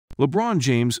LeBron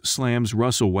James slams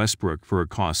Russell Westbrook for a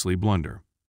costly blunder.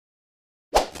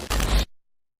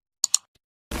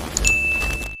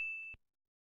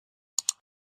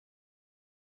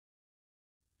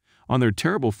 On their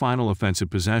terrible final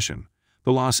offensive possession,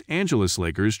 the Los Angeles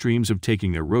Lakers' dreams of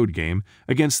taking their road game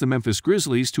against the Memphis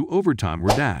Grizzlies to overtime were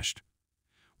dashed.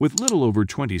 With little over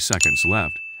 20 seconds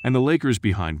left and the Lakers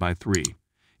behind by 3,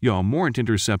 Morant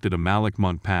intercepted a Malik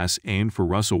Monk pass aimed for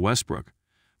Russell Westbrook,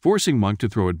 forcing Monk to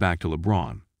throw it back to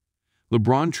LeBron.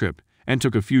 LeBron tripped and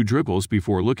took a few dribbles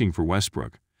before looking for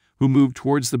Westbrook, who moved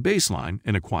towards the baseline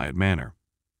in a quiet manner.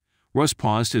 Russ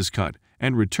paused his cut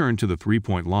and returned to the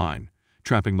three-point line,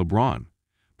 trapping LeBron,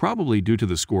 probably due to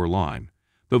the score line,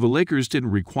 though the Lakers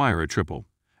didn't require a triple,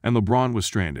 and LeBron was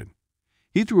stranded.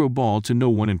 He threw a ball to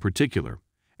no one in particular,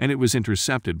 and it was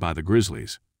intercepted by the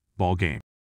Grizzlies. Ball game.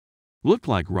 Looked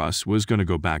like Russ was going to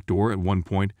go backdoor at one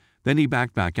point, then he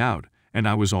backed back out, and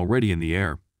I was already in the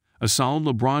air, a solid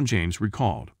LeBron James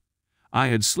recalled. I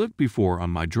had slipped before on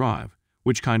my drive,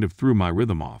 which kind of threw my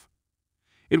rhythm off.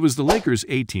 It was the Lakers'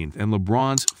 18th and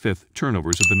LeBron's 5th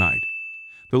turnovers of the night.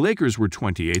 The Lakers were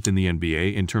 28th in the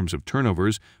NBA in terms of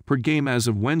turnovers per game as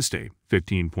of Wednesday,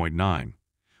 15.9.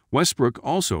 Westbrook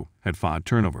also had 5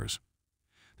 turnovers.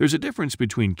 There's a difference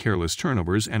between careless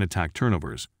turnovers and attack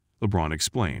turnovers, LeBron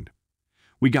explained.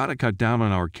 We gotta cut down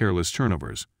on our careless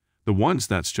turnovers, the ones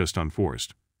that's just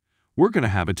unforced. We're gonna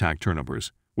have attack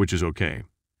turnovers, which is okay.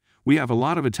 We have a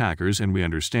lot of attackers and we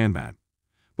understand that.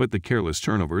 But the careless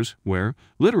turnovers, where,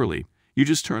 literally, you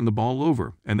just turn the ball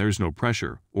over and there's no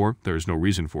pressure or there's no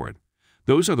reason for it,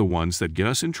 those are the ones that get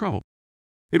us in trouble.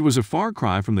 It was a far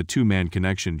cry from the two-man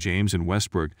connection James and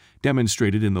Westbrook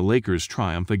demonstrated in the Lakers'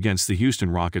 triumph against the Houston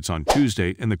Rockets on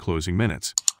Tuesday in the closing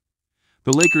minutes.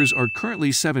 The Lakers are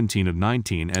currently 17 of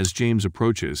 19 as James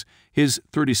approaches his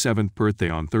 37th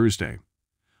birthday on Thursday.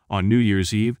 On New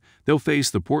Year's Eve, they'll face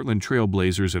the Portland Trail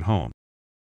Blazers at home.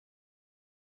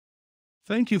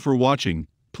 Thank you for watching.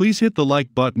 Please hit the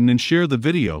like button and share the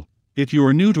video. If you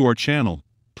are new to our channel,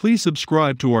 please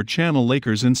subscribe to our channel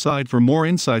Lakers Inside for more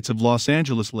insights of Los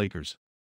Angeles Lakers.